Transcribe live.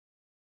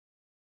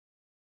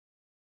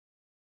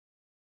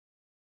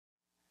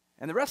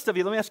And the rest of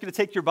you, let me ask you to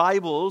take your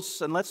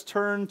Bibles and let's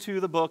turn to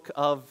the book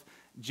of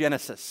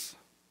Genesis.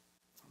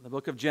 The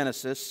book of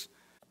Genesis.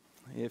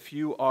 If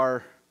you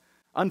are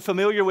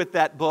unfamiliar with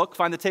that book,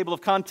 find the table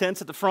of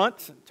contents at the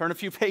front, turn a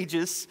few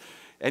pages,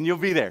 and you'll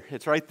be there.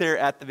 It's right there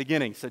at the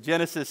beginning. So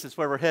Genesis is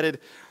where we're headed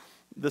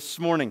this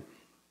morning.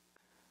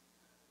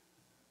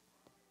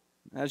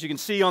 As you can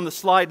see on the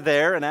slide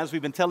there, and as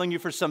we've been telling you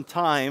for some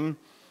time,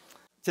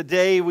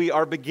 today we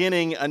are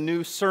beginning a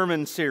new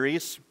sermon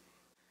series.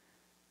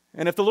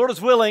 And if the Lord is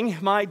willing,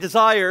 my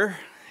desire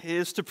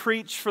is to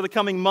preach for the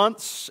coming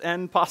months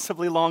and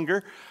possibly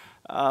longer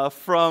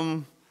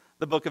from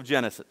the book of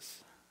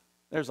Genesis.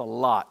 There's a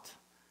lot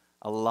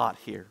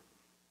here.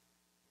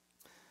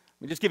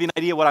 Let me just give you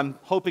an idea what I'm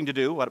hoping to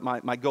do, what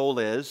my goal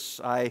is.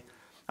 I'd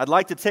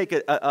like to take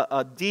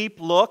a deep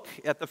look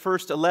at the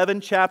first 11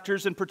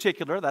 chapters in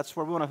particular. That's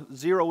where we want to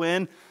zero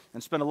in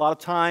and spend a lot of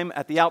time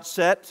at the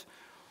outset.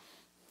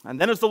 And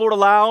then as the Lord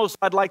allows,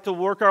 I'd like to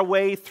work our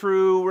way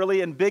through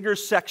really in bigger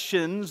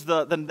sections,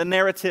 the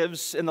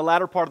narratives in the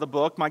latter part of the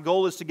book. My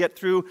goal is to get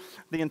through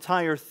the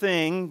entire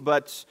thing,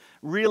 but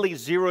really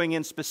zeroing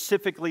in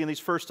specifically in these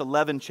first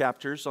 11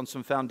 chapters on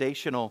some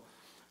foundational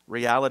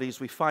realities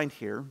we find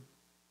here.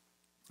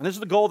 And this is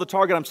the goal, the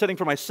target I'm setting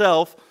for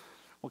myself.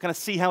 We'll kind of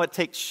see how it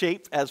takes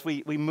shape as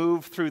we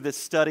move through this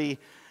study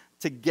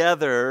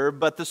together.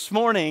 But this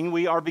morning,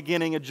 we are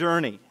beginning a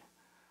journey.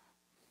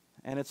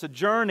 And it's a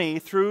journey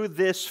through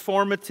this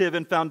formative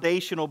and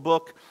foundational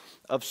book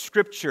of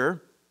Scripture.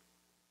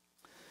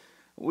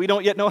 We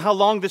don't yet know how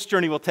long this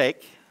journey will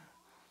take,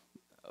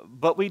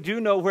 but we do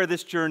know where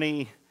this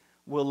journey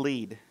will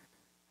lead.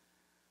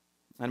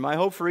 And my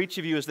hope for each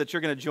of you is that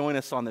you're going to join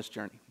us on this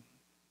journey.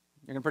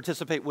 You're going to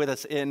participate with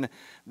us in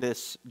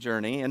this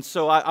journey. And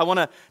so I want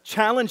to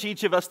challenge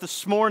each of us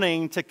this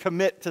morning to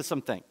commit to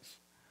some things.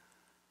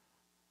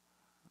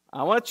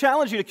 I want to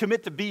challenge you to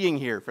commit to being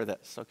here for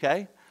this,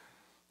 okay?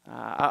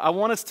 I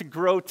want us to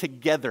grow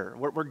together.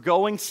 We're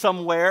going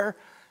somewhere,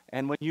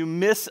 and when you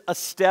miss a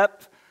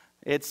step,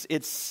 it's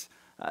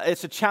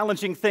a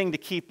challenging thing to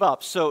keep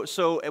up.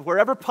 So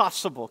wherever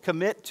possible,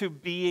 commit to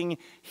being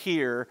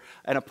here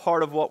and a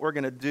part of what we're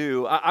going to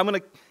do. I'm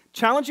going to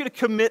challenge you to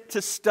commit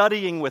to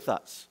studying with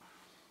us.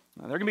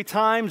 There are going to be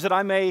times that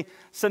I may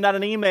send out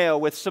an email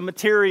with some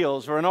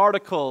materials or an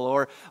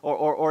article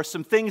or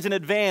some things in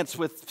advance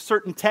with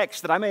certain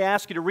texts that I may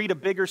ask you to read a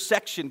bigger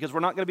section because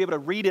we're not going to be able to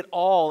read it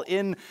all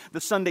in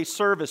the Sunday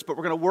service, but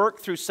we're going to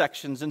work through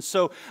sections. And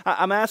so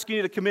I'm asking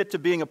you to commit to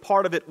being a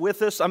part of it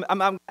with us.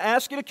 I'm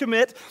asking you to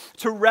commit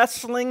to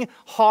wrestling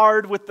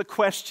hard with the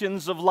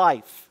questions of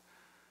life.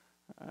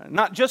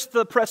 Not just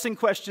the pressing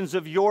questions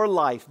of your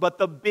life, but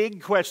the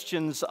big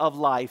questions of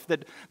life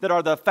that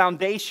are the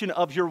foundation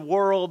of your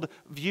world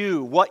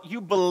view, what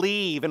you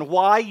believe and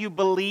why you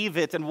believe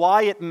it and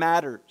why it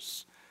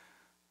matters.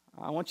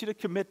 I want you to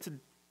commit to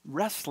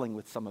wrestling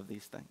with some of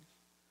these things.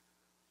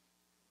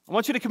 I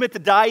want you to commit to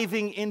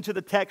diving into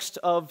the text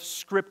of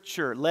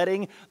Scripture,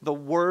 letting the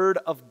Word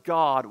of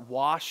God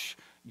wash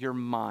your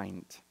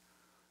mind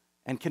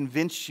and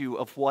convince you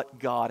of what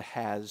God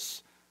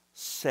has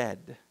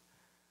said.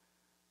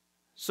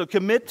 So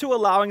commit to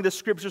allowing the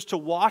Scriptures to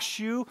wash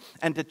you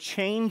and to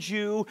change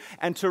you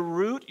and to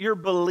root your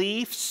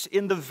beliefs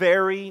in the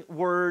very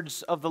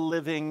words of the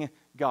living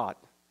God.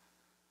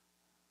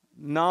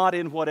 Not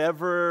in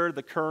whatever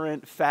the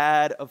current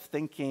fad of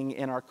thinking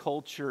in our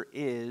culture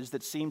is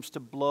that seems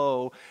to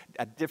blow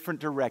a different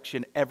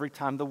direction every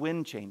time the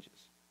wind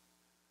changes.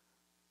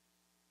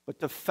 But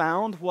to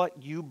found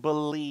what you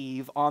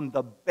believe on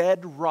the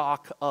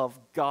bedrock of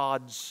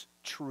God's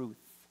truth.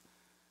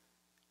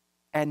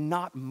 And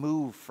not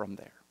move from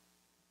there.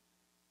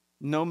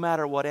 No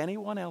matter what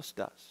anyone else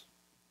does,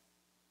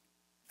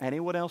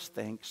 anyone else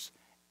thinks,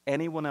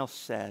 anyone else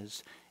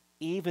says,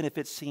 even if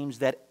it seems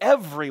that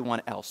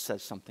everyone else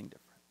says something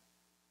different.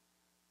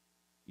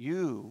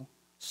 You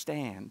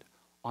stand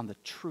on the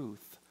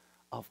truth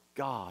of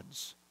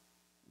God's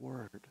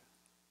Word.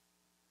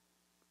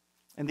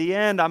 In the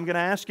end, I'm going to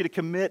ask you to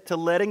commit to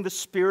letting the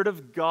Spirit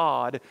of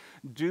God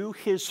do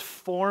His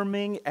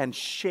forming and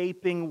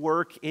shaping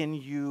work in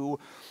you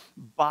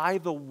by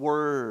the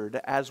Word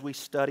as we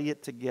study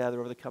it together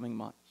over the coming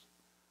months.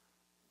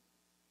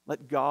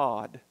 Let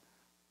God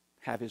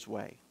have His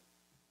way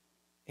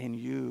in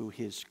you,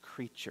 His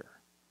creature,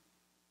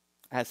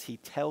 as He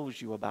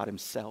tells you about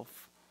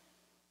Himself,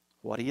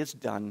 what He has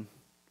done,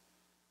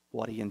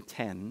 what He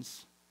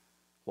intends,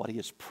 what He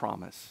has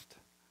promised.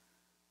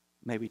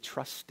 May we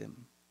trust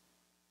Him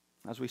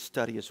as we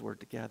study His Word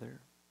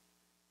together.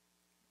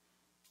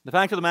 The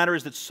fact of the matter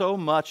is that so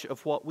much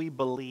of what we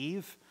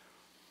believe,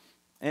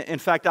 in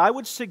fact, I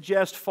would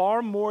suggest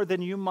far more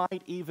than you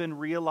might even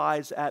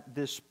realize at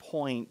this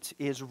point,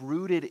 is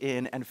rooted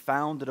in and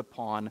founded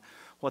upon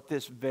what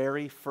this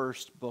very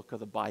first book of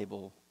the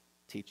Bible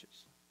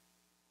teaches.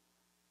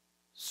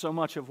 So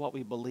much of what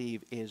we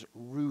believe is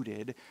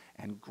rooted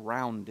and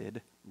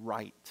grounded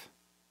right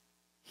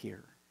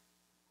here.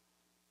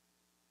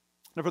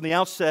 Now, from the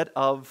outset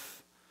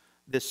of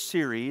this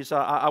series,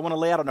 I want to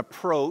lay out an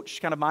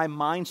approach, kind of my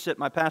mindset,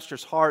 my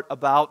pastor's heart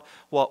about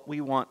what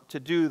we want to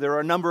do. There are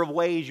a number of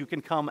ways you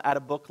can come at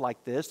a book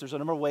like this. There's a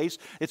number of ways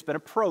it's been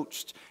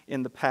approached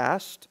in the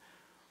past.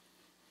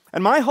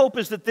 And my hope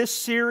is that this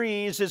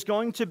series is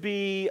going to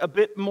be a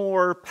bit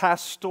more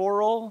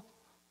pastoral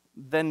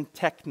than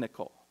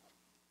technical.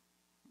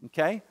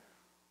 Okay?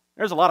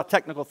 There's a lot of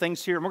technical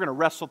things here, and we're going to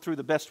wrestle through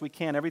the best we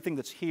can, everything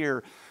that's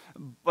here.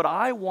 But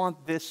I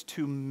want this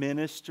to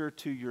minister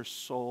to your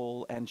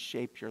soul and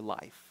shape your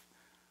life.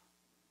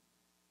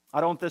 I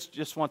don't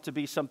just want to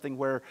be something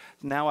where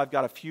now I've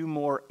got a few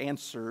more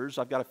answers,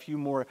 I've got a few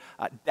more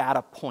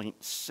data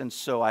points, and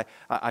so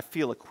I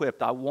feel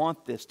equipped. I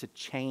want this to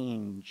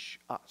change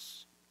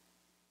us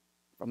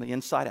from the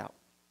inside out.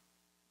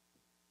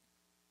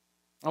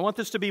 I want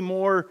this to be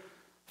more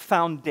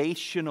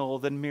foundational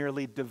than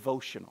merely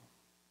devotional.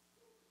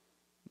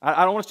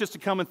 I don't want us just to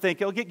come and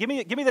think, oh, give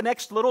me the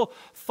next little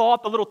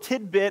thought, the little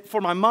tidbit for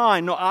my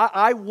mind. No,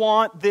 I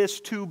want this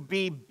to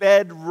be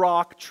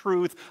bedrock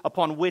truth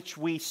upon which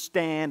we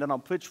stand and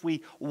on which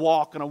we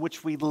walk and on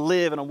which we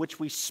live and on which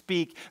we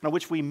speak and on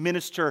which we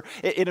minister.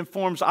 It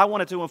informs, I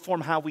want it to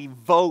inform how we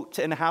vote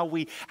and how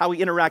we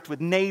interact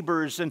with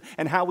neighbors and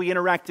how we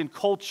interact in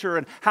culture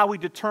and how we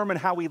determine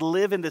how we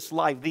live in this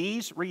life.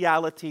 These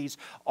realities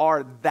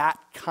are that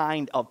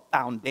kind of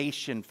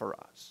foundation for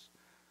us.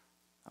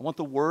 I want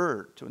the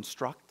Word to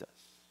instruct us.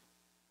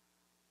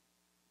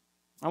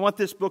 I want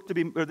this book to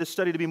be, or this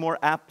study to be more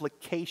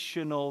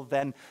applicational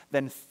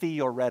than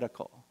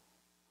theoretical.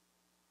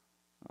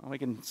 We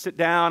can sit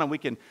down and we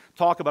can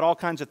talk about all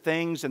kinds of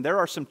things, and there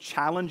are some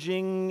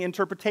challenging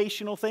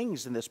interpretational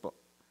things in this book.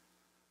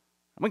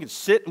 And we can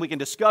sit and we can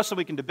discuss and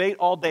we can debate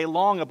all day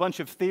long a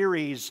bunch of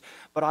theories,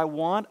 but I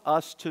want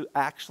us to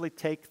actually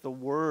take the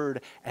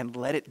Word and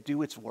let it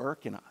do its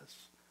work in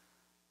us.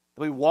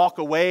 We walk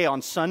away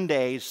on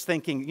Sundays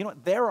thinking, you know,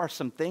 there are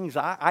some things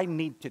I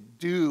need to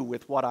do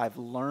with what I've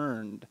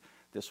learned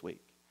this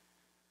week.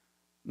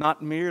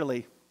 Not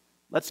merely,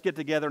 let's get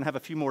together and have a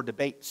few more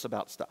debates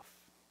about stuff.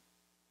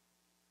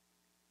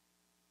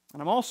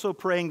 And I'm also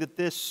praying that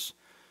this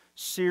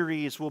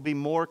series will be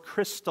more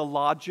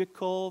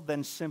Christological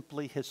than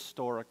simply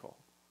historical.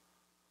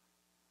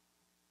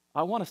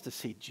 I want us to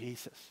see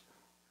Jesus.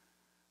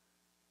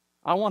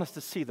 I want us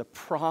to see the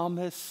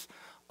promise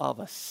of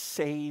a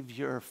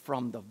Savior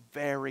from the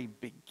very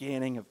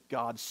beginning of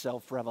God's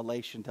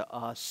self-revelation to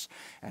us.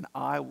 And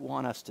I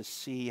want us to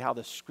see how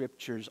the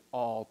Scriptures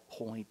all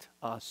point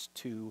us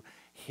to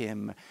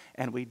Him.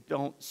 And we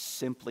don't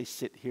simply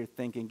sit here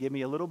thinking, give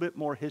me a little bit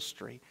more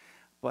history,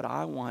 but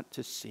I want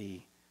to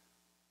see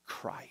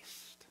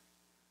Christ.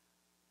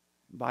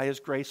 By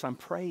His grace, I'm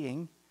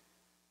praying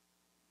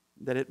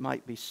that it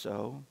might be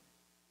so.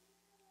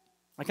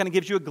 It kind of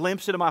gives you a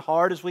glimpse into my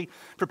heart as we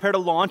prepare to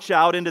launch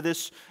out into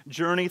this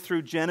journey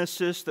through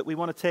Genesis that we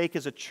want to take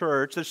as a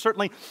church. There's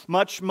certainly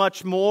much,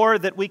 much more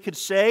that we could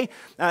say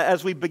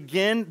as we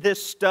begin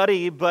this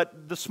study,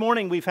 but this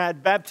morning we've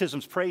had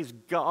baptisms, praise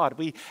God.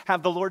 We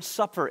have the Lord's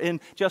Supper in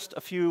just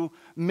a few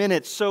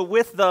minutes. So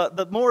with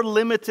the more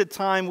limited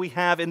time we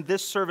have in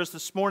this service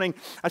this morning,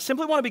 I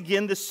simply want to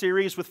begin this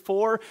series with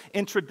 4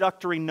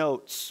 introductory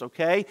notes,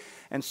 okay?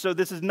 And so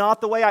this is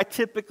not the way I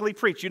typically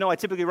preach. You know, I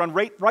typically run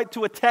right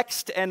to a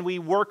text and we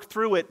work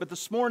through it. But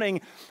this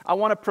morning, I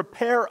want to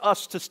prepare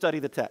us to study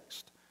the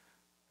text.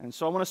 And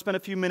so I want to spend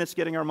a few minutes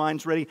getting our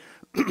minds ready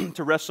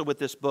to wrestle with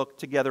this book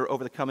together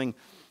over the coming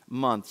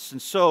months.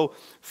 And so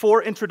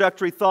 4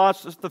 introductory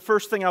thoughts. The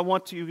first thing I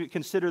want to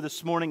consider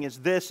this morning is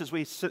this, as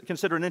we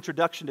consider an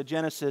introduction to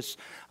Genesis.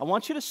 I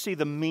want you to see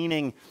the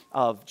meaning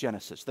of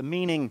Genesis. The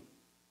meaning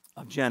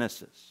of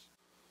Genesis.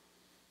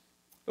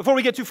 Before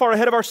we get too far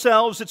ahead of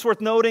ourselves, it's worth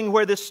noting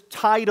where this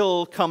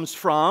title comes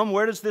from.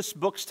 Where does this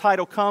book's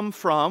title come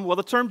from? Well,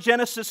 the term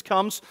Genesis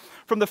comes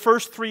from the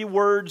first 3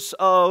 words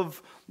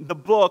of the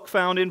book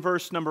found in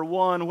verse number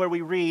 1, where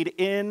we read,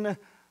 in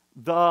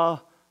the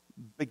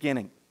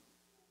beginning.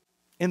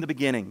 In the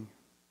beginning.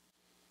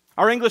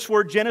 Our English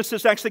word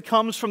Genesis actually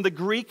comes from the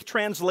Greek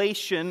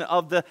translation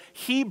of the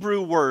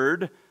Hebrew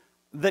word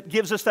that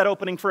gives us that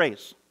opening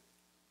phrase.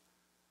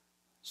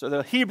 So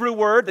the Hebrew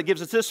word that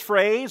gives us this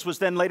phrase was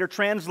then later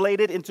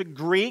translated into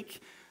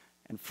Greek.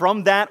 And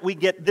from that we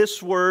get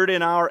this word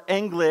in our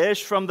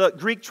English. From the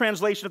Greek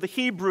translation of the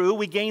Hebrew,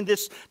 we gain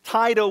this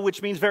title,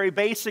 which means very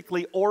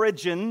basically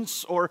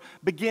origins or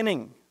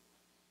beginning.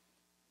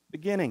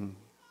 Beginning.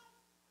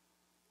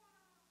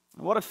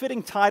 What a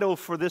fitting title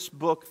for this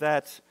book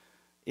that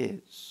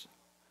is.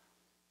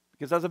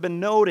 Because as I've been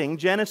noting,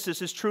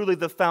 Genesis is truly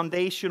the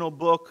foundational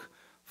book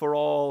for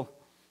all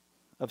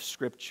of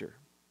Scripture.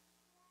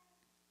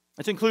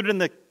 It's included in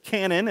the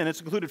canon, and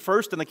it's included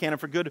first in the canon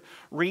for good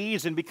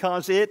reason,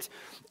 because it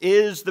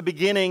is the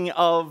beginning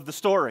of the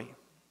story.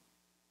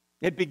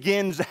 It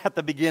begins at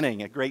the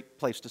beginning. A great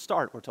place to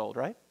start, we're told,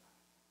 right?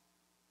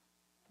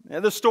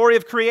 The story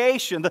of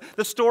creation,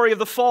 the story of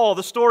the fall,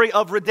 the story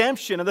of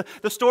redemption, and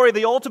the story of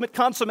the ultimate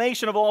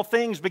consummation of all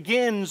things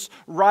begins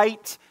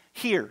right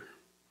here.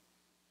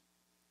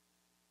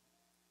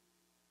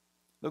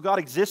 Though God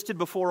existed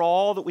before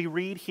all that we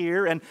read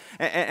here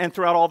and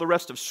throughout all the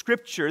rest of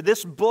Scripture,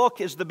 this book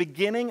is the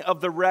beginning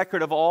of the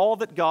record of all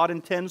that God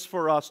intends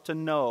for us to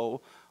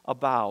know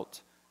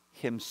about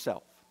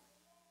Himself.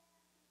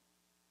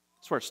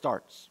 That's where it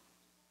starts.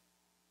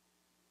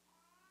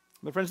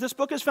 But friends, this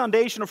book is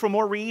foundational for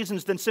more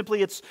reasons than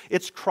simply its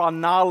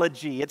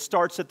chronology. It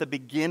starts at the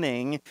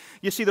beginning.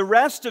 You see, the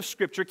rest of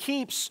Scripture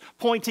keeps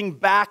pointing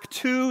back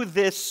to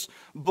this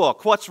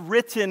book, what's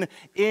written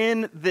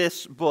in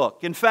this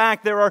book. In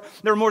fact, there are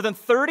more than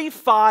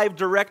 35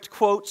 direct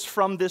quotes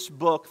from this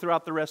book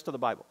throughout the rest of the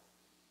Bible.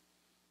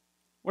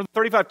 More than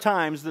 35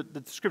 times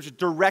the Scripture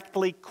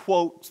directly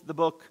quotes the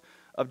book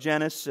of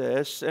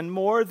Genesis, and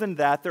more than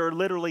that, there are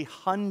literally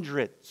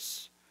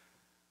hundreds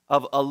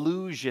of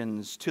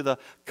allusions to the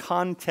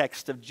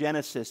context of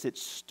Genesis,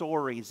 its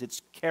stories,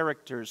 its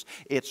characters,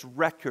 its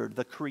record,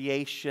 the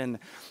creation,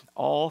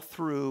 all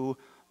through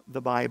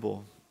the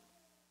Bible.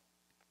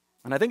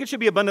 And I think it should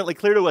be abundantly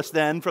clear to us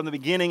then, from the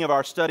beginning of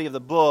our study of the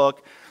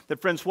book,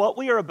 that friends, what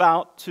we are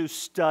about to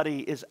study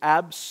is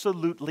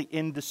absolutely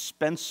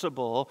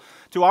indispensable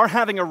to our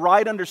having a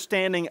right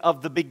understanding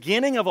of the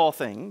beginning of all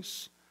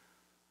things,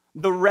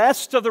 the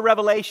rest of the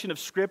revelation of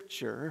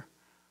Scripture,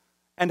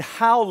 and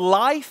how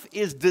life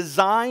is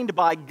designed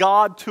by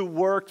God to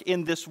work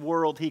in this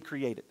world He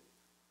created.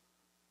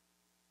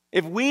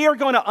 If we are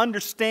going to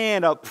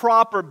understand a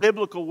proper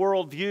biblical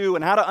worldview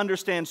and how to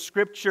understand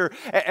Scripture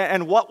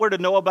and what we're to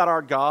know about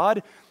our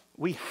God,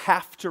 we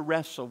have to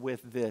wrestle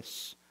with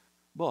this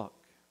book.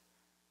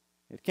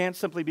 It can't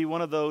simply be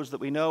one of those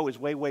that we know is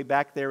way, way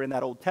back there in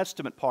that Old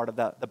Testament part of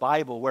the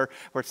Bible, where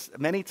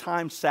many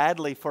times,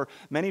 sadly, for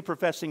many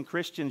professing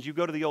Christians, you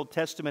go to the Old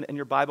Testament and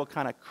your Bible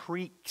kind of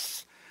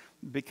creaks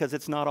because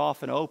it's not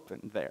often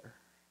open there.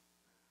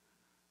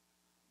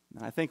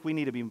 And I think we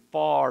need to be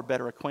far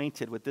better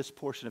acquainted with this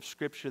portion of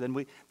Scripture than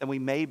we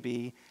may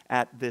be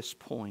at this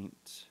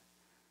point.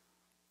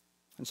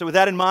 And so with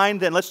that in mind,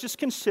 then, let's just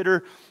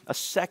consider a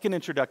second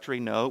introductory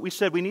note. We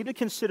said we need to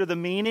consider the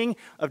meaning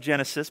of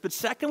Genesis, but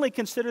secondly,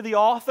 consider the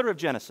author of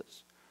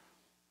Genesis.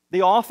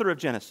 The author of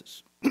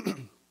Genesis.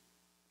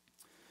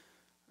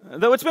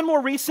 Though it's been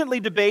more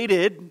recently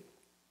debated,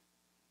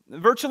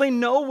 virtually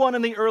no one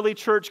in the early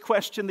church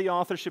questioned the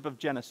authorship of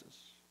Genesis.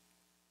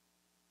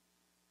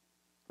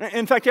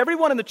 In fact,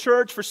 everyone in the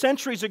church for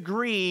centuries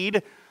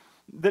agreed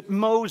that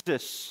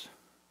Moses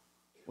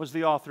was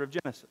the author of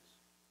Genesis.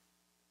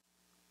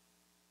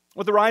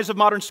 With the rise of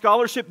modern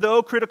scholarship,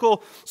 though,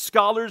 critical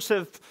scholars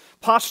have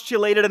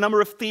postulated a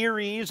number of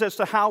theories as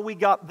to how we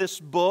got this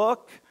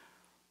book.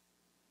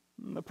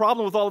 The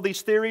problem with all of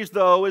these theories,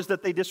 though, is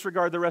that they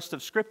disregard the rest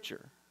of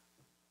Scripture.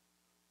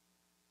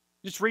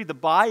 Just read the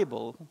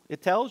Bible.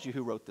 It tells you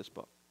who wrote this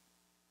book.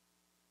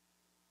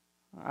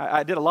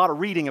 I did a lot of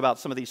reading about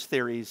some of these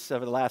theories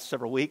over the last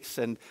several weeks,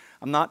 and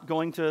I'm not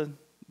going to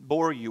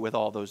bore you with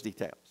all those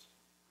details.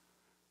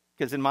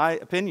 Because in my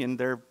opinion,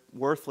 they're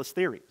worthless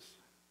theories.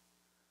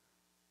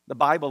 The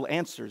Bible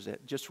answers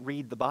it. Just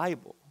read the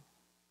Bible.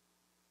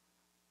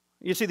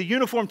 You see, the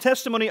uniform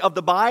testimony of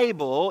the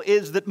Bible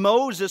is that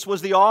Moses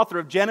was the author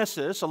of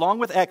Genesis, along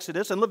with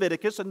Exodus and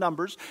Leviticus and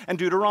Numbers and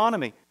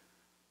Deuteronomy.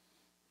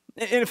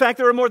 In fact,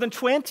 there are more than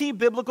 20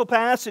 biblical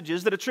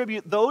passages that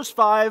attribute those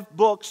 5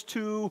 books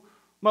to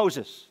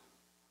Moses.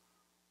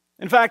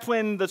 In fact,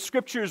 when the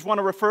Scriptures want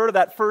to refer to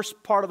that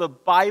first part of the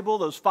Bible,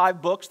 those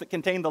 5 books that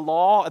contain the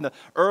law and the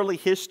early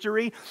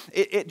history,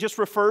 it just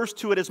refers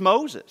to it as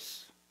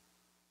Moses.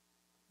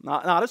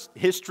 Not as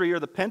history or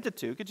the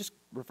Pentateuch, it just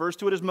refers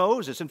to it as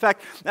Moses. In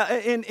fact,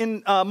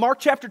 in Mark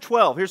chapter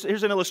 12,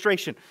 here's an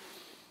illustration.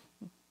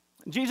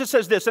 Jesus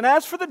says this, "And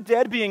as for the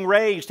dead being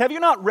raised, have you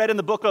not read in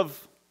the book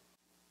of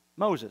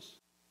Moses?"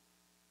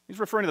 He's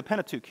referring to the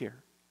Pentateuch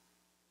here.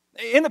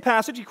 In the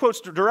passage, he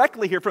quotes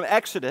directly here from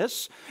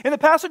Exodus. In the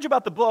passage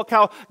about the book,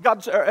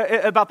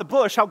 about the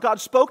bush, how God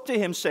spoke to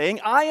him,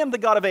 saying, "I am the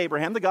God of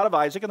Abraham, the God of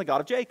Isaac, and the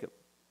God of Jacob."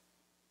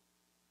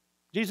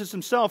 Jesus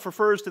himself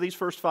refers to these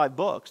first 5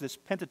 books, this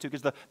Pentateuch,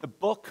 as the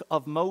book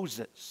of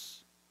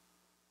Moses.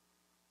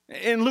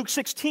 In Luke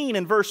 16,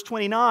 in verse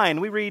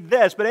 29, we read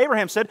this, "But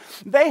Abraham said,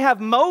 'They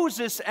have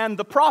Moses and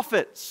the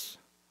prophets.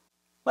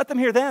 Let them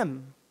hear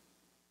them.'"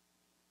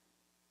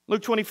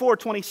 Luke 24,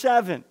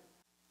 27,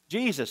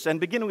 Jesus, and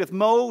beginning with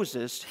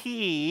Moses,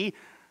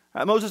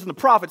 Moses and the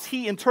prophets,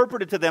 he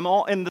interpreted to them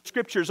all in the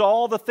Scriptures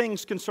all the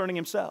things concerning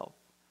himself.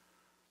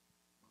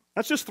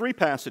 That's just 3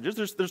 passages.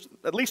 There's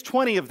at least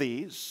 20 of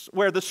these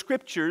where the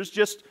Scriptures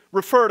just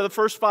refer to the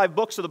first 5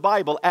 books of the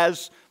Bible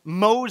as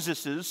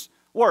Moses'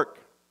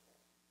 work.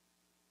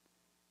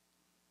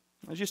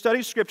 As you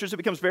study Scriptures, it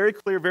becomes very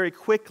clear very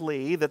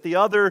quickly that the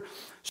other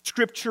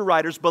Scripture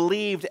writers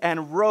believed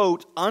and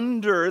wrote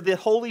under the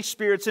Holy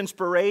Spirit's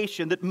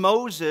inspiration that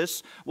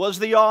Moses was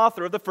the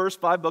author of the first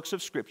 5 books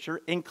of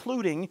Scripture,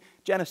 including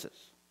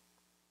Genesis.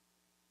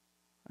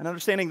 And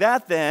understanding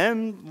that,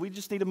 then, we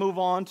just need to move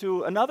on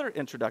to another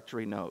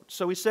introductory note.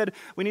 So we said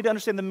we need to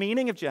understand the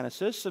meaning of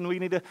Genesis, and we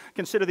need to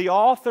consider the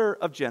author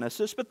of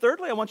Genesis. But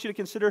thirdly, I want you to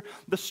consider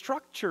the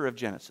structure of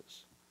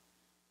Genesis.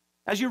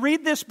 As you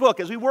read this book,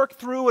 as we work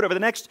through it over the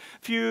next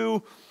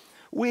few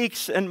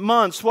weeks and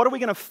months, what are we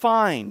going to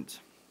find?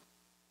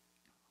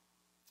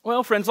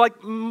 Well, friends,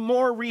 like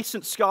more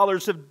recent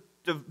scholars have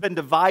been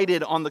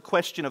divided on the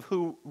question of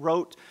who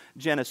wrote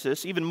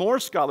Genesis, even more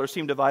scholars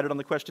seem divided on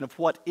the question of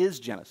what is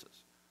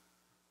Genesis.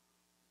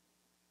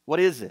 What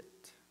is it?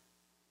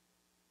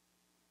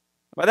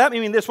 By that we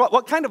mean this,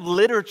 what kind of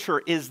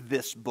literature is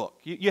this book?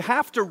 You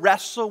have to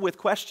wrestle with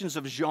questions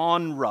of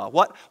genre.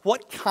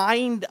 What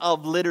kind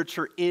of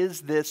literature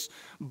is this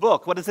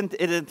book? What is it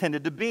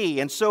intended to be?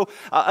 And so,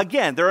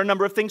 again, there are a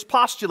number of things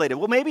postulated.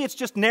 Well, maybe it's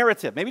just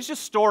narrative. Maybe it's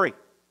just story.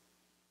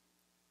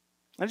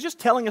 And it's just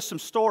telling us some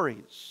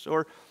stories.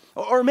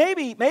 Or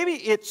maybe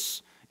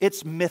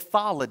it's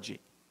mythology.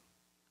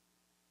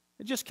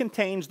 It just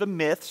contains the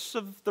myths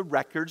of the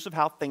records of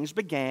how things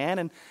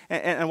began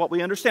and what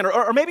we understand.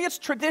 Or maybe it's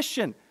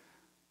tradition.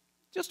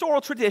 Just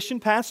oral tradition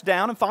passed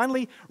down and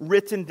finally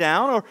written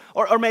down.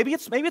 Or maybe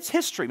it's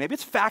history. Maybe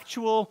it's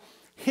factual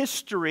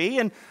history.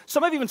 And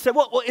some have even said,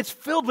 well, it's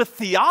filled with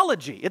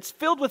theology. It's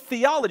filled with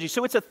theology.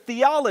 So it's a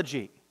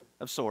theology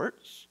of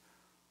sorts.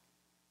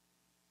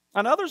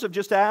 And others have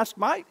just asked,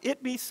 might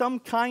it be some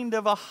kind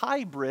of a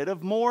hybrid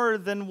of more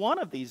than one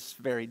of these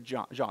varied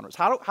genres?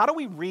 How do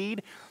we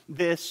read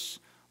this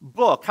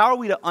book? How are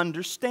we to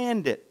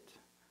understand it?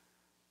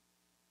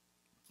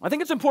 I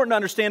think it's important to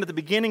understand at the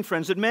beginning,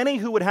 friends, that many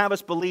who would have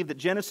us believe that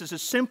Genesis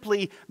is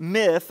simply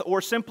myth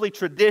or simply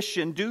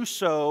tradition do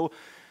so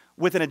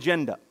with an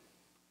agenda.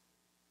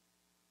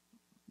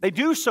 They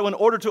do so in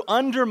order to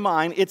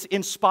undermine its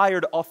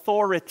inspired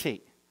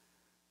authority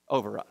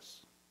over us.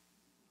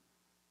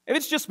 If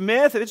it's just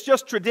myth, if it's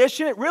just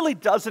tradition, it really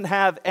doesn't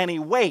have any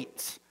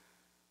weight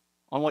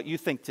on what you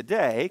think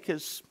today,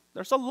 because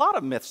there's a lot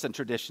of myths and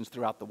traditions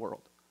throughout the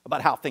world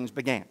about how things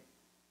began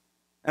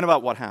and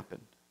about what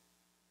happened.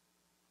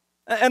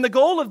 And the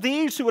goal of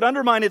these who would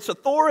undermine its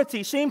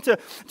authority seem to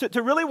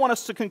really want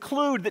us to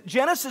conclude that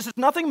Genesis is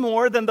nothing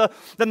more than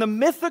the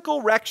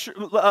mythical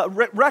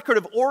record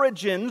of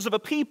origins of a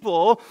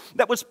people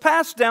that was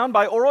passed down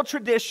by oral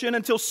tradition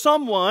until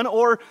someone,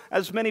 or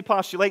as many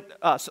postulate,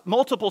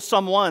 multiple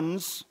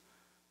someones,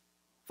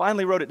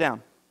 finally wrote it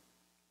down.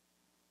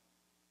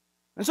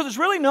 And so there's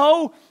really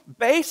no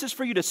basis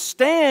for you to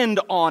stand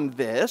on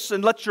this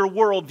and let your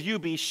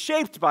worldview be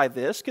shaped by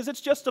this, because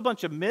it's just a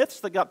bunch of myths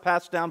that got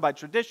passed down by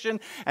tradition,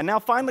 and now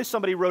finally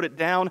somebody wrote it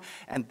down,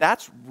 and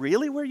that's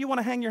really where you want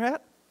to hang your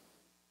hat?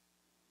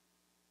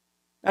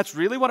 That's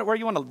really where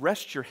you want to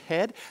rest your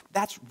head?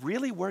 That's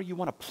really where you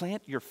want to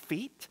plant your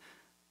feet?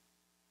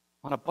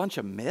 On a bunch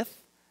of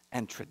myth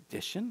and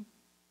tradition?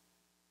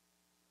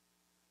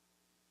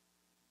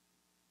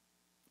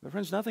 But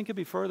friends, nothing could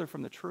be further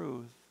from the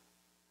truth.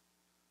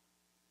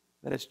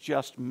 That it's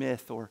just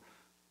myth or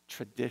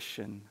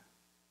tradition.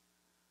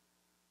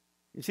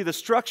 You see, the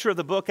structure of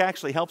the book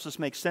actually helps us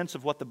make sense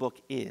of what the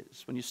book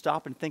is. When you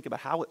stop and think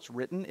about how it's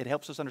written, it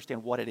helps us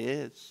understand what it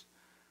is.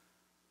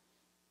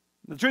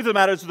 The truth of the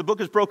matter is that the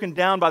book is broken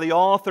down by the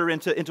author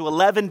into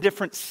 11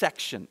 different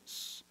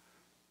sections.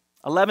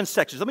 11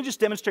 sections. Let me just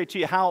demonstrate to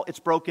you how it's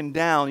broken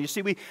down. You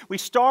see, we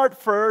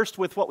start first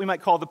with what we might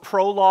call the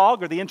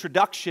prologue or the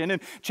introduction in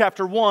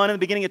chapter 1 and the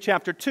beginning of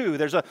chapter 2.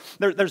 There's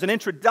an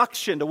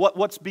introduction to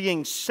what's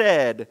being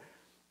said.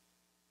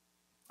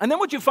 And then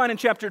what you find in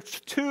chapter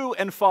 2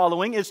 and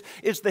following is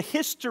the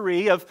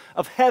history of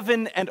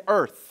heaven and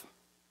earth.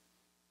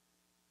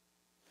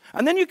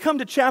 And then you come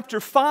to chapter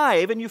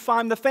 5 and you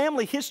find the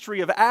family history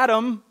of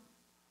Adam.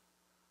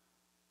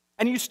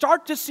 And you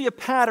start to see a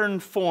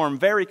pattern form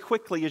very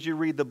quickly as you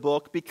read the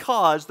book,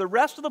 because the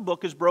rest of the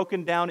book is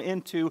broken down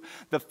into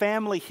the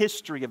family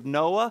history of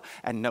Noah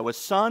and Noah's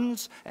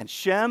sons and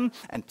Shem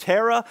and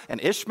Terah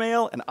and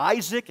Ishmael and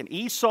Isaac and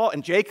Esau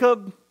and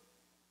Jacob.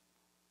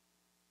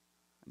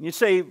 And you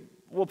say,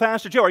 well,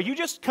 Pastor Joe, are you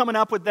just coming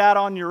up with that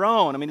on your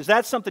own? I mean, is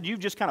that something you've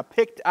just kind of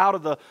picked out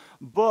of the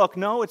book?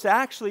 No, it's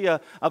actually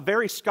a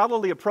very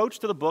scholarly approach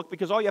to the book,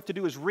 because all you have to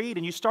do is read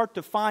and you start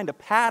to find a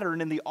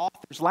pattern in the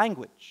author's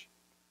language.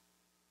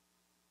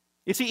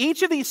 You see,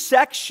 each of these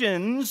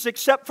sections,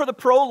 except for the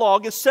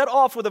prologue, is set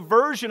off with a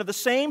version of the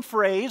same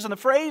phrase, and the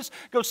phrase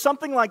goes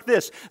something like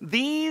this: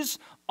 these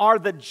are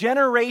the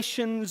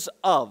generations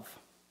of.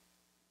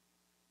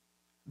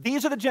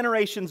 These are the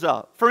generations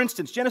of. For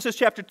instance, Genesis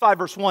chapter 5,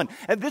 verse 1.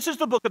 And this is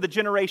the book of the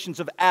generations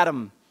of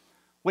Adam.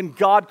 When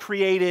God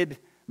created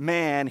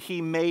man,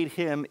 He made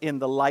him in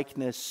the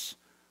likeness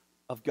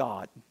of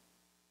God.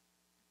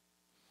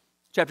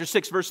 Chapter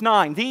 6, verse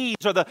 9. These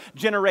are the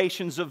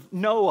generations of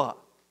Noah.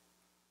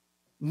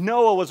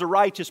 Noah was a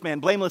righteous man,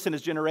 blameless in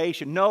his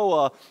generation.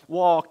 Noah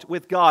walked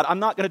with God. I'm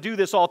not going to do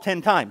this all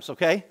 10 times,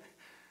 okay?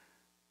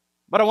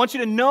 But I want you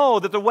to know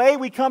that the way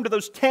we come to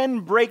those 10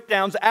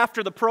 breakdowns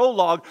after the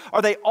prologue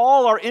they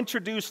all are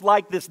introduced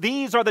like this.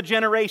 These are the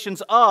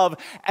generations of,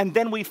 and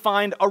then we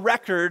find a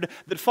record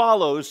that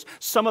follows.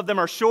 Some of them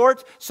are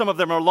short, some of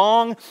them are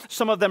long,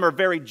 some of them are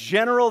very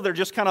general. They're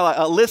just kind of like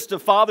a list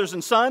of fathers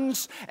and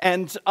sons,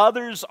 and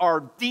others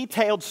are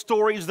detailed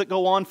stories that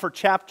go on for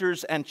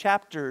chapters and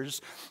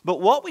chapters.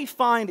 But what we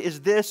find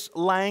is this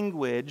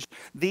language.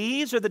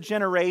 These are the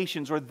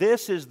generations, or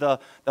this is the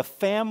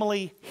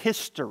family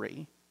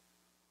history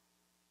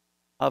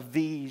of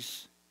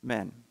these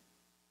men.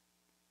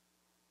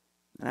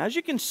 And as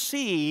you can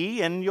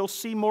see, and you'll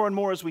see more and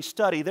more as we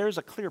study, there's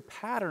a clear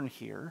pattern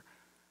here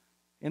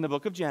in the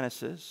book of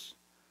Genesis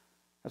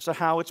as to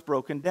how it's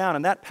broken down.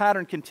 And that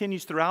pattern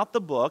continues throughout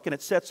the book, and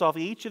it sets off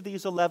each of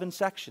these 11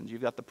 sections.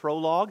 You've got the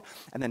prologue,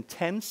 and then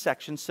 10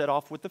 sections set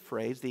off with the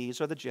phrase,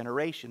 these are the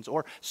generations,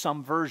 or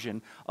some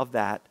version of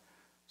that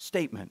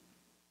statement.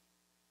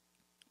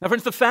 Now,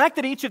 friends, the fact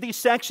that each of these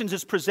sections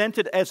is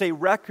presented as a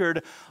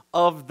record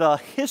of the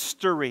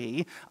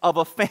history of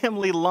a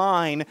family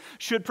line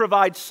should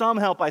provide some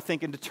help, I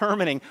think, in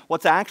determining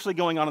what's actually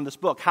going on in this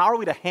book. How are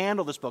we to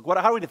handle this book?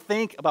 How are we to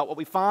think about what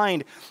we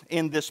find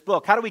in this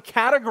book? How do we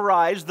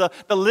categorize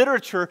the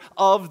literature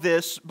of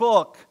this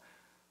book?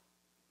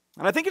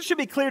 And I think it should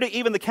be clear to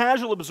even the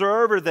casual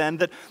observer then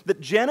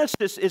that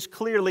Genesis is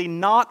clearly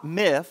not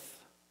myth,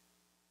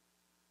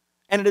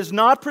 and it is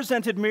not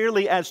presented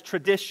merely as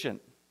tradition.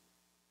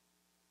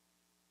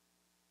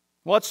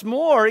 What's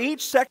more,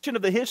 each section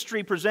of the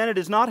history presented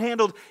is not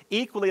handled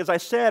equally, as I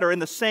said, or in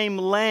the same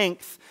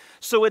length.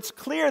 So it's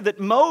clear that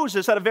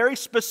Moses had a very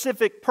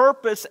specific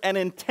purpose and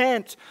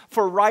intent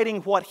for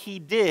writing what he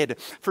did,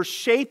 for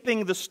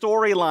shaping the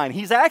storyline.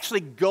 He's actually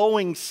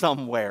going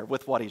somewhere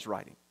with what he's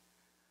writing.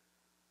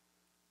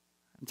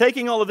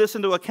 Taking all of this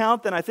into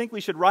account, then I think we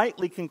should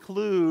rightly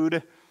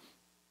conclude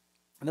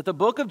that the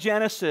book of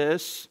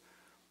Genesis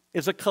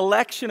is a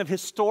collection of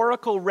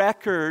historical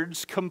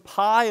records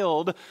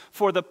compiled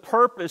for the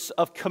purpose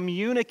of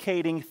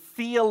communicating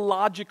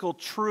theological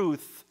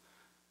truth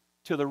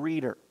to the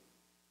reader.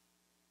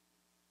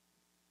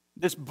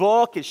 This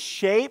book is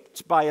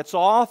shaped by its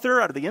author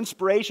out of the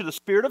inspiration of the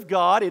Spirit of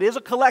God. It is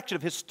a collection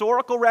of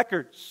historical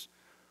records,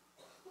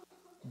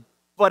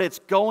 but it's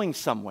going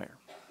somewhere.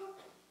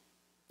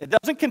 It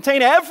doesn't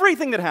contain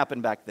everything that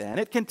happened back then.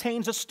 It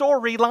contains a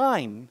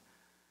storyline.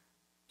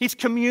 He's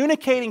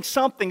communicating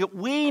something that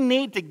we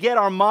need to get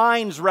our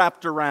minds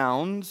wrapped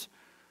around.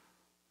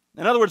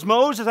 In other words,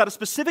 Moses had a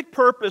specific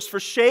purpose for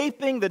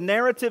shaping the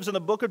narratives in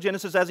the book of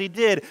Genesis as he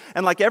did.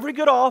 And like every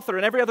good author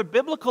and every other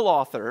biblical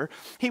author,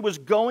 he was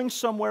going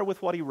somewhere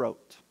with what he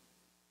wrote.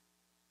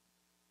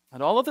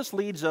 And all of this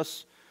leads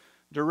us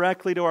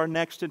directly to our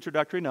next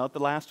introductory note, the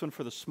last one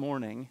for this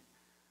morning.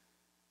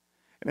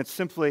 And it's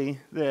simply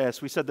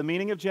this. We said the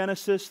meaning of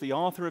Genesis, the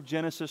author of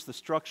Genesis, the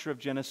structure of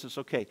Genesis.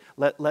 Okay,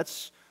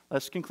 let's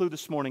conclude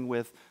this morning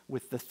with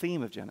the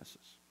theme of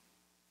Genesis.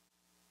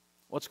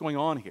 What's going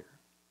on here?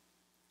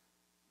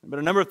 But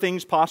a number of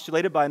things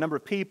postulated by a number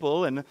of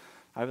people, and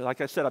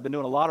like I said, I've been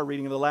doing a lot of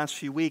reading over the last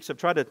few weeks. I've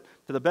tried to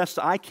the best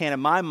I can in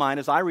my mind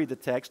as I read the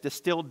text,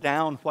 distill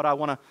down what I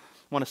want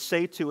to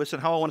say to us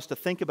and how I want us to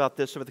think about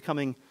this over the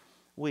coming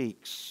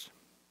weeks.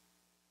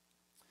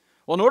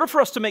 Well, in order for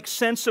us to make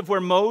sense of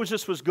where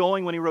Moses was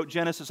going when he wrote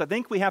Genesis, I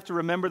think we have to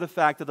remember the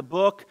fact that the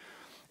book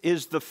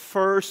is the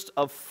first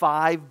of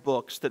 5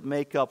 books that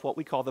make up what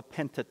we call the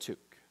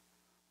Pentateuch.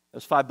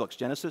 There's 5 books: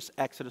 Genesis,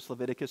 Exodus,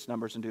 Leviticus,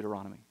 Numbers, and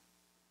Deuteronomy.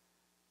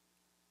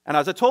 And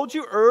as I told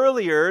you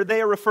earlier, they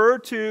are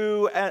referred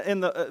to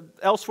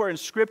elsewhere in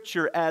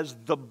Scripture as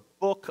the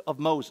book of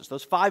Moses.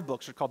 Those 5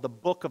 books are called the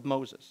book of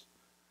Moses.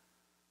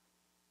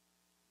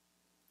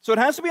 So it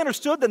has to be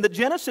understood then that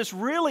Genesis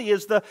really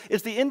is the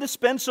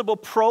indispensable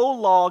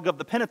prologue of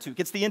the Pentateuch.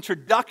 It's the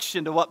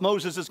introduction to what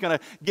Moses is going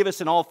to give us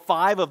in all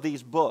 5 of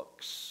these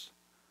books.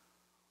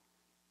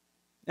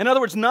 In other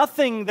words,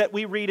 nothing that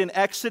we read in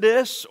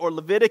Exodus or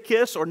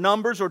Leviticus or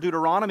Numbers or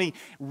Deuteronomy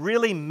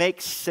really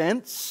makes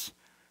sense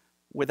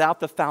without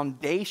the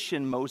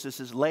foundation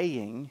Moses is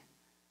laying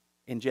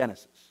in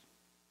Genesis.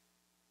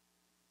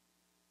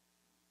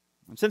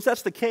 And since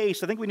that's the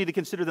case, I think we need to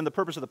consider then the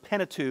purpose of the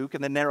Pentateuch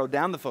and then narrow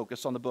down the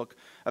focus on the book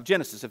of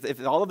Genesis.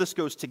 If all of this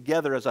goes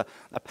together as a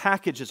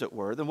package, as it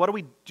were, then what are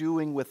we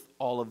doing with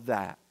all of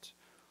that?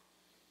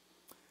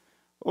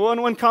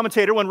 One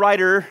commentator, one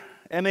writer,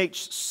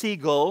 M.H.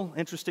 Siegel,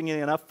 interestingly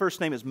enough,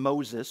 first name is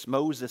Moses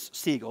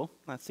Siegel.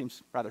 That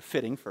seems rather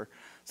fitting for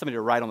somebody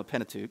to write on the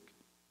Pentateuch.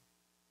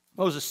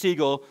 Moses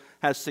Siegel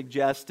has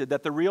suggested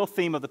that the real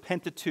theme of the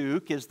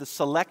Pentateuch is the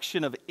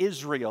selection of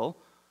Israel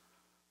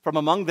from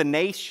among the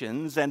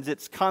nations and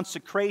its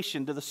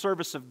consecration to the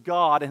service of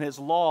God and His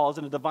laws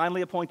in a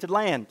divinely appointed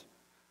land.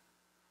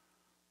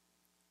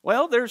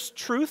 Well, there's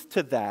truth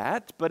to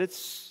that, but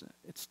it's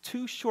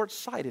too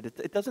short-sighted.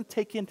 It doesn't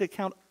take into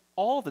account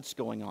all that's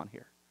going on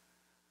here.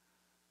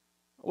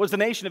 Was the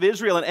nation of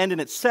Israel an end in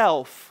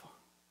itself?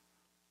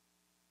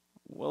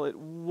 Well, it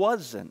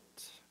wasn't.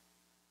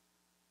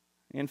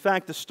 In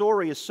fact, the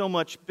story is so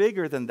much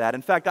bigger than that.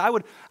 In fact, I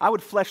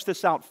would flesh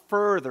this out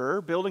further,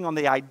 building on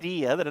the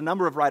idea that a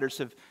number of writers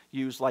have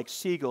used like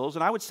seagulls.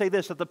 And I would say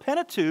this, that the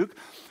Pentateuch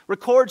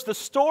records the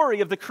story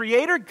of the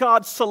Creator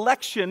God's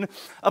selection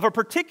of a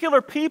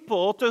particular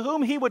people to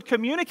whom He would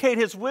communicate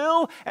His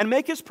will and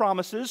make His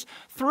promises,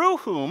 through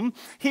whom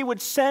He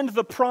would send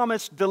the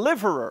promised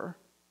deliverer,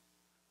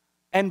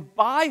 and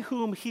by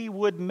whom He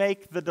would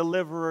make the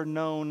deliverer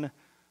known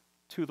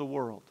to the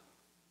world.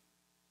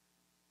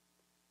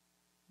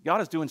 God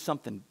is doing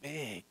something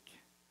big.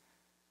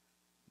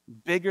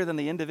 Bigger than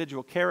the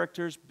individual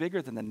characters,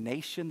 bigger than the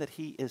nation that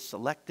He is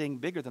selecting,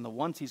 bigger than the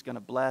ones He's going to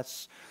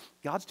bless.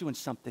 God's doing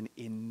something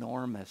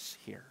enormous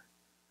here.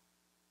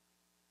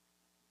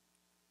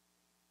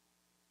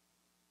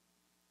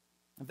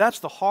 If that's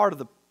the heart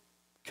of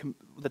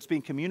that's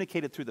being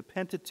communicated through the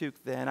Pentateuch,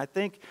 then I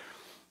think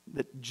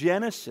that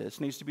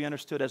Genesis needs to be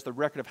understood as the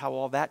record of how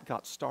all that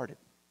got started.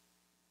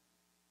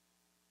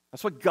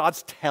 That's what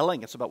God's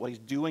telling us about what He's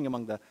doing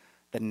among the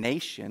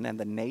nation and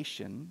the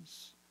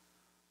nations.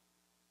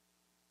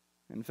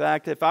 In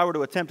fact, if I were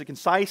to attempt to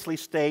concisely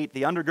state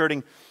the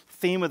undergirding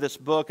theme of this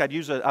book,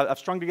 I've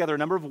strung together a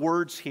number of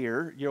words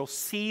here. You'll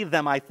see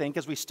them, I think,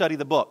 as we study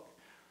the book.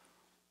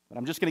 But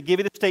I'm just going to give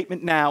you the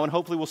statement now, and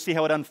hopefully we'll see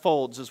how it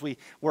unfolds as we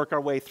work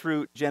our way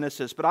through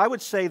Genesis. But I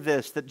would say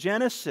this, that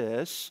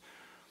Genesis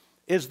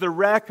is the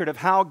record of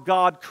how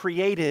God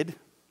created,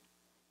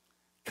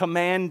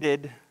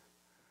 commanded,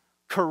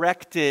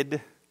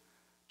 corrected,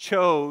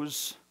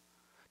 chose,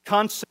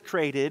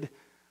 consecrated,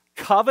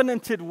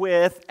 covenanted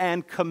with,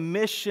 and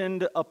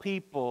commissioned a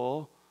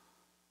people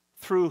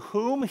through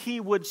whom He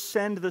would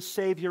send the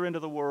Savior into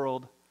the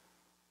world,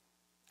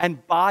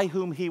 and by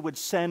whom He would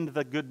send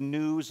the good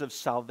news of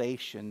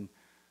salvation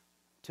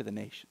to the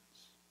nations.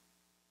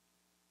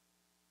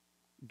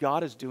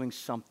 God is doing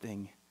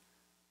something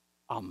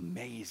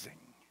amazing.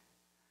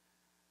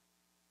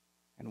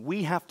 And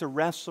we have to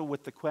wrestle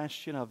with the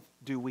question of,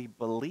 do we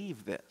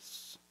believe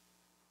this?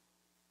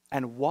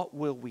 And what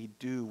will we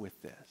do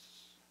with this?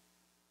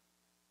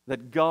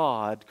 That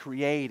God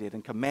created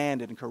and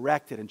commanded and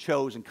corrected and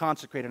chose and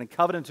consecrated and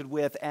covenanted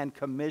with and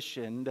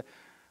commissioned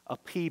a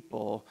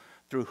people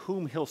through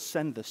whom He'll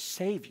send the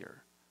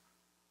Savior,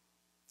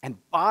 and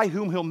by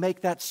whom He'll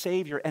make that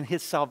Savior and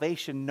His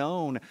salvation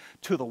known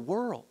to the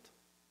world.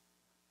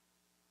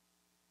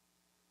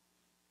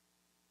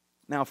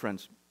 Now,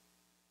 friends,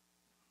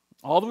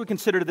 all that we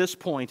consider to this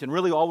point, and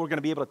really all we're going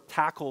to be able to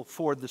tackle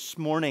for this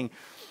morning,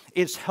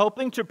 is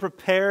helping to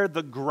prepare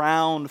the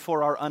ground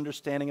for our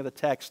understanding of the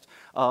text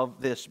of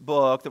this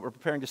book that we're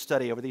preparing to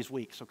study over these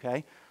weeks,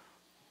 okay?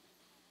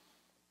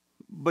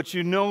 But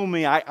you know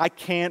me, I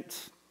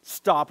can't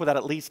stop without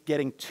at least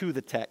getting to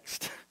the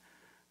text.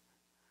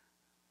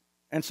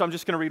 And so I'm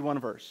just going to read one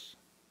verse.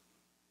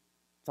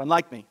 It's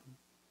unlike me.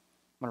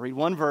 I'm going to read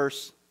one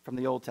verse from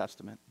the Old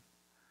Testament,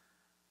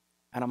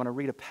 and I'm going to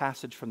read a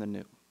passage from the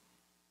New.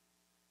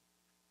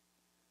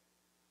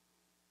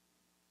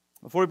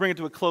 Before we bring it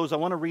to a close, I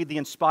want to read the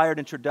inspired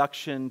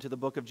introduction to the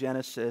book of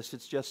Genesis.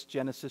 It's just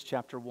Genesis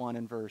chapter 1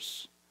 and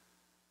verse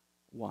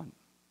 1.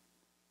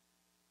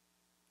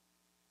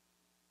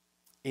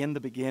 In the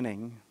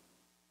beginning,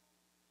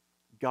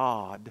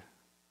 God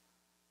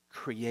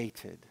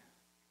created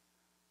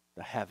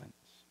the heavens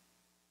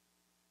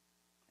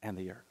and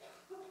the earth.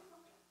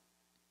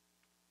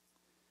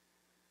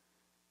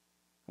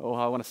 Oh,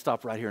 I want to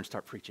stop right here and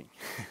start preaching.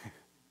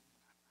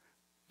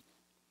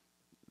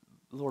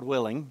 Lord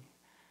willing,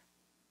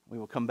 we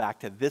will come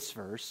back to this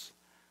verse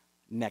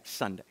next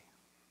Sunday.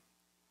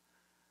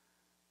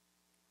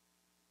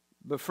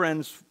 But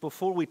friends,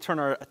 before we turn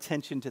our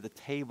attention to the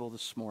table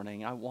this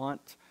morning, I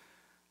want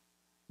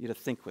you to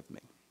think with me.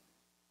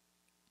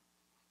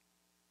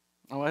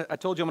 I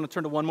told you I'm going to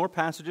turn to one more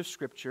passage of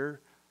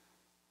Scripture.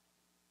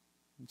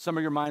 Some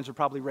of your minds are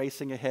probably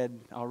racing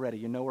ahead already.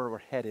 You know where we're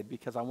headed,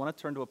 because I want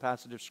to turn to a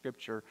passage of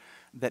Scripture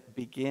that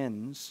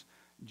begins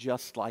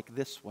just like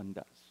this one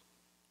does.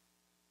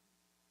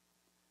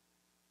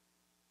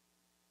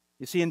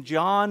 You see, in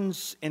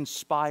John's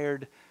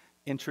inspired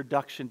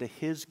introduction to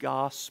his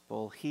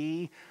gospel,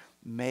 he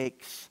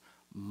makes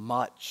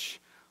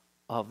much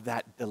of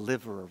that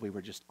deliverer we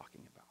were just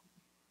talking about.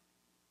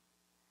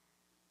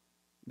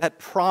 That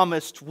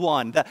promised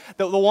one,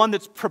 the one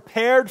that's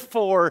prepared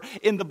for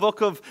in the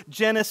book of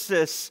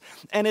Genesis.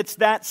 And it's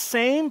that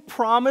same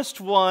promised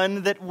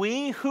one that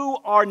we who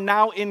are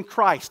now in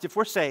Christ, if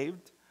we're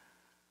saved,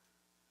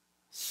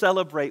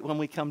 celebrate when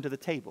we come to the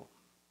table.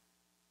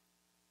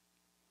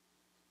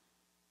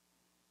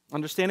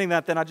 Understanding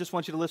that, then, I just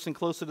want you to listen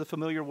closely to the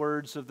familiar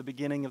words of the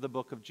beginning of the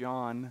book of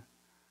John,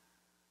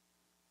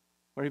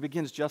 where he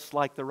begins just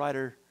like the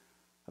writer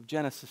of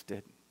Genesis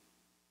did.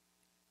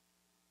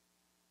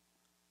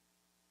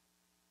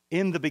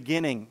 In the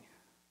beginning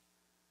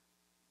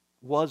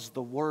was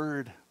the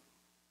Word,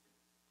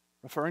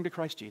 referring to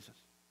Christ Jesus.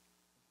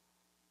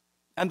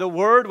 And the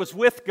Word was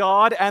with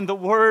God, and the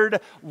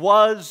Word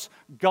was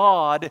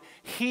God.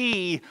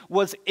 He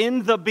was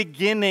in the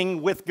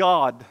beginning with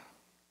God.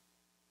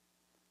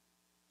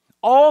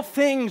 All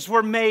things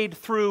were made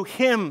through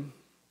him,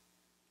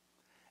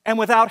 and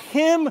without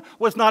him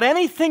was not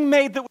anything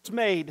made that was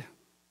made.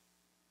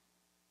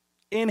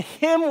 In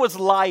him was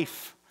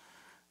life,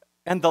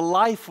 and the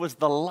life was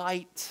the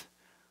light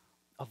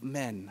of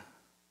men.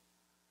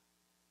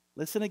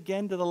 Listen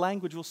again to the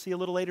language we'll see a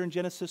little later in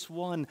Genesis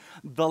 1.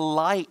 The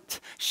light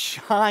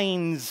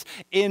shines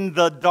in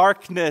the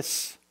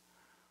darkness,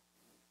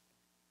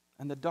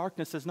 and the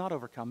darkness has not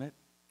overcome it.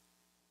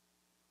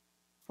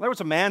 There was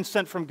a man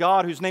sent from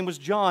God whose name was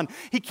John.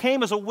 He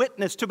came as a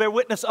witness to bear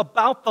witness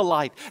about the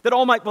light, that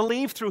all might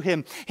believe through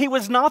him. He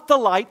was not the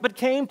light, but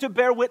came to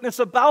bear witness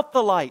about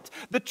the light.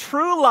 The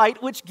true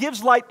light, which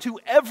gives light to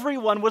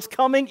everyone, was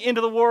coming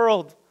into the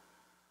world.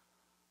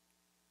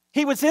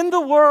 He was in the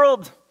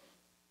world,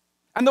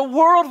 and the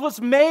world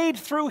was made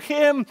through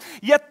him,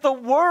 yet the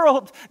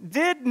world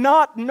did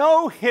not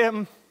know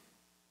him.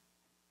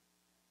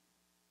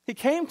 He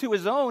came to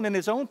his own, and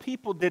his own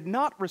people did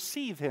not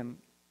receive him.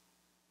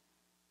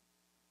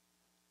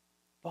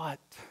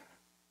 But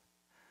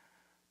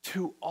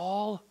to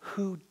all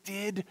who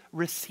did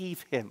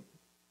receive him,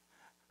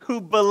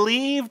 who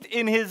believed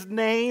in his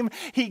name,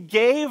 he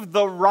gave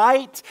the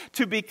right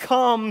to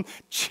become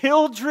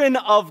children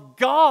of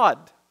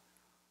God,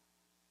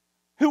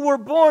 who were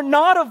born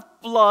not of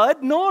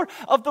blood, nor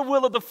of the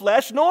will of the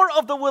flesh, nor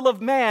of the will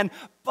of man,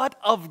 but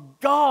of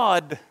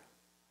God.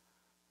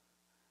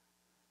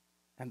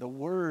 And the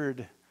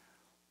Word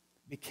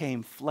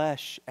became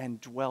flesh and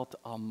dwelt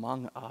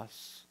among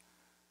us.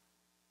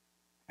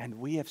 And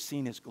we have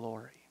seen his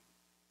glory.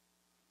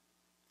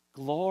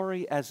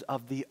 Glory as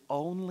of the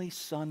only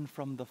Son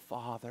from the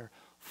Father,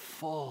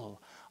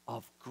 full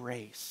of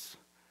grace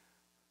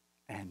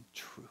and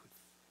truth.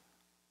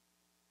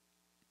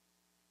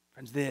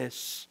 Friends,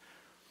 this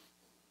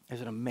is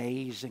an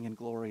amazing and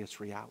glorious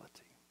reality.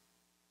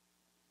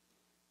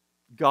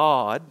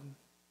 God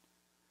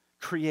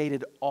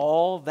created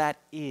all that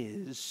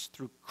is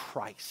through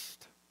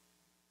Christ.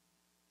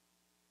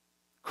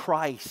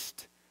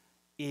 Christ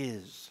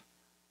is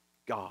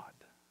God.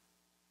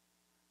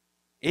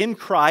 In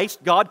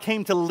Christ, God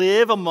came to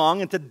live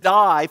among and to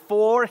die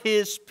for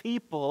his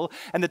people.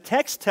 And the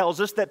text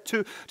tells us that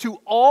to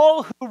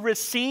all who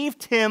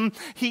received him,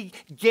 he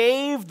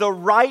gave the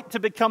right to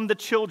become the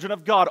children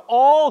of God.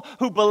 All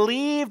who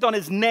believed on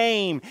his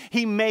name,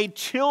 he made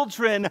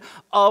children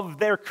of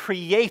their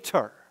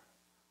Creator.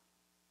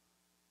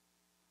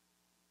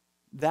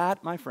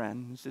 That, my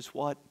friends, is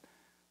what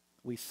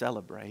we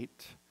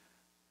celebrate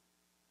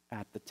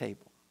at the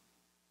table.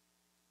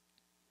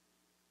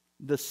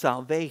 The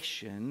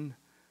salvation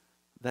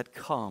that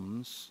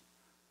comes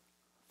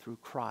through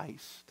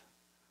Christ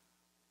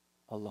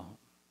alone.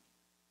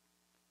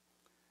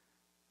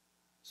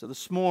 So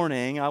this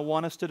morning, I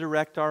want us to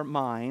direct our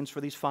minds for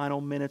these final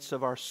minutes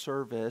of our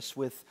service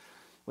with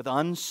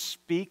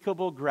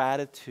unspeakable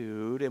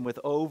gratitude and with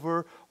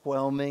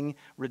overwhelming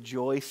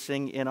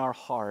rejoicing in our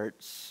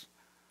hearts.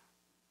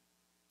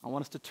 I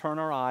want us to turn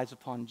our eyes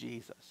upon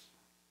Jesus.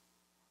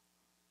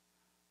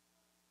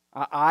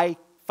 I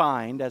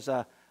find as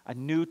a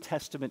New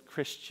Testament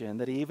Christian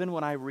that even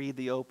when I read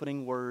the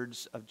opening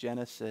words of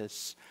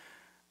Genesis,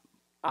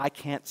 I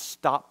can't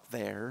stop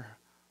there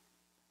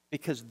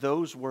because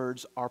those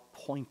words are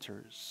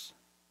pointers,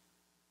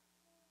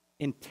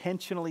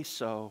 intentionally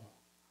so,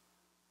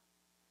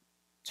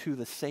 to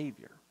the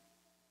Savior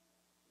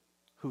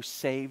who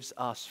saves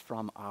us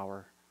from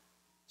our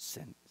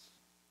sins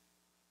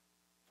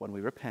when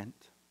we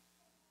repent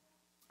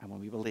and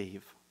when we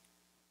believe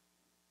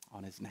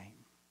on his name.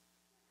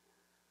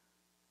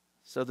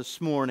 So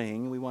this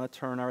morning, we want to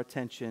turn our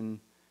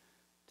attention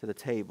to the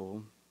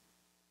table.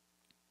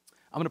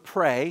 I'm going to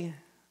pray.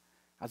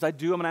 As I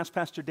do, I'm going to ask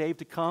Pastor Dave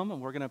to come, and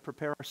we're going to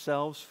prepare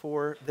ourselves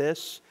for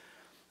this.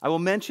 I will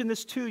mention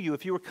this to you.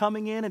 If you were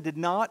coming in and did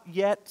not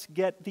yet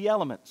get the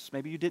elements,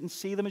 maybe you didn't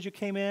see them as you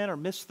came in or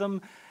missed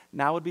them,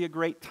 now would be a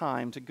great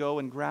time to go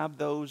and grab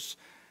those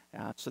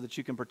so that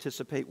you can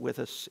participate with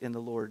us in the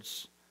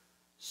Lord's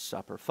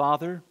Supper.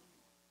 Father,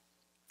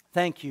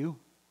 thank you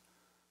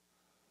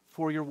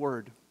for your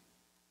word.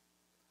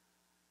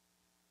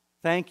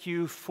 Thank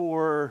you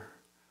for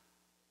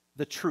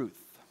the truth.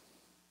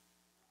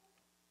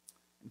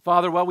 And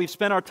Father, while we've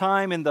spent our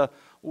time in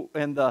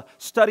the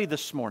study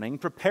this morning,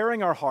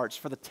 preparing our hearts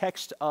for the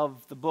text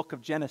of the book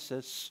of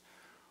Genesis,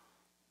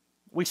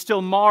 we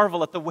still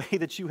marvel at the way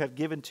that you have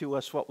given to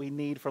us what we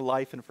need for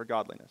life and for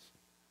godliness.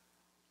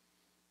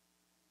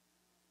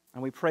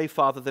 And we pray,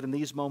 Father, that in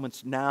these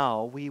moments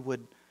now we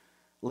would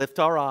lift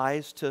our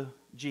eyes to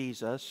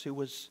Jesus, who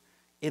was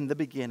in the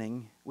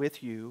beginning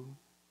with you,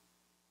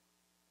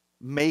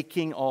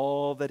 making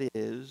all that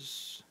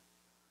is,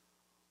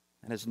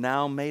 and has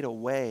now made a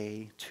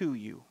way to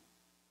you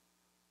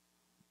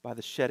by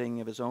the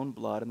shedding of his own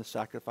blood and the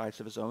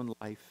sacrifice of his own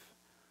life.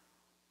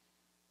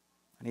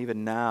 And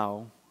even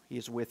now, he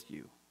is with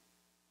you,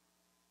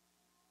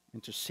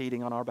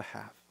 interceding on our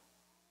behalf.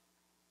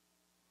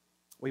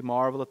 We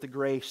marvel at the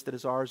grace that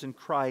is ours in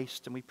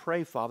Christ, and we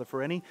pray, Father,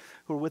 for any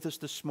who are with us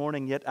this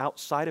morning yet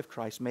outside of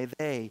Christ, may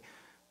they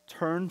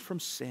turn from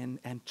sin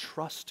and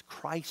trust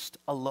Christ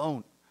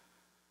alone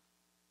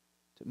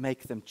to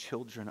make them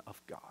children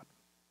of God.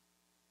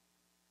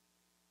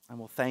 And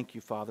we'll thank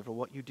you, Father, for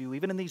what you do,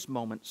 even in these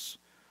moments,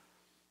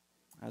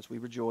 as we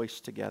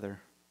rejoice together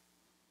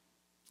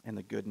in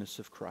the goodness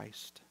of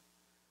Christ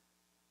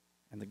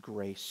and the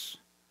grace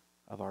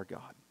of our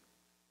God.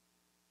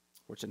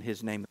 For it's in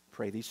his name that we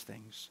pray these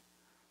things.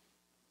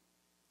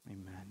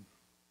 Amen.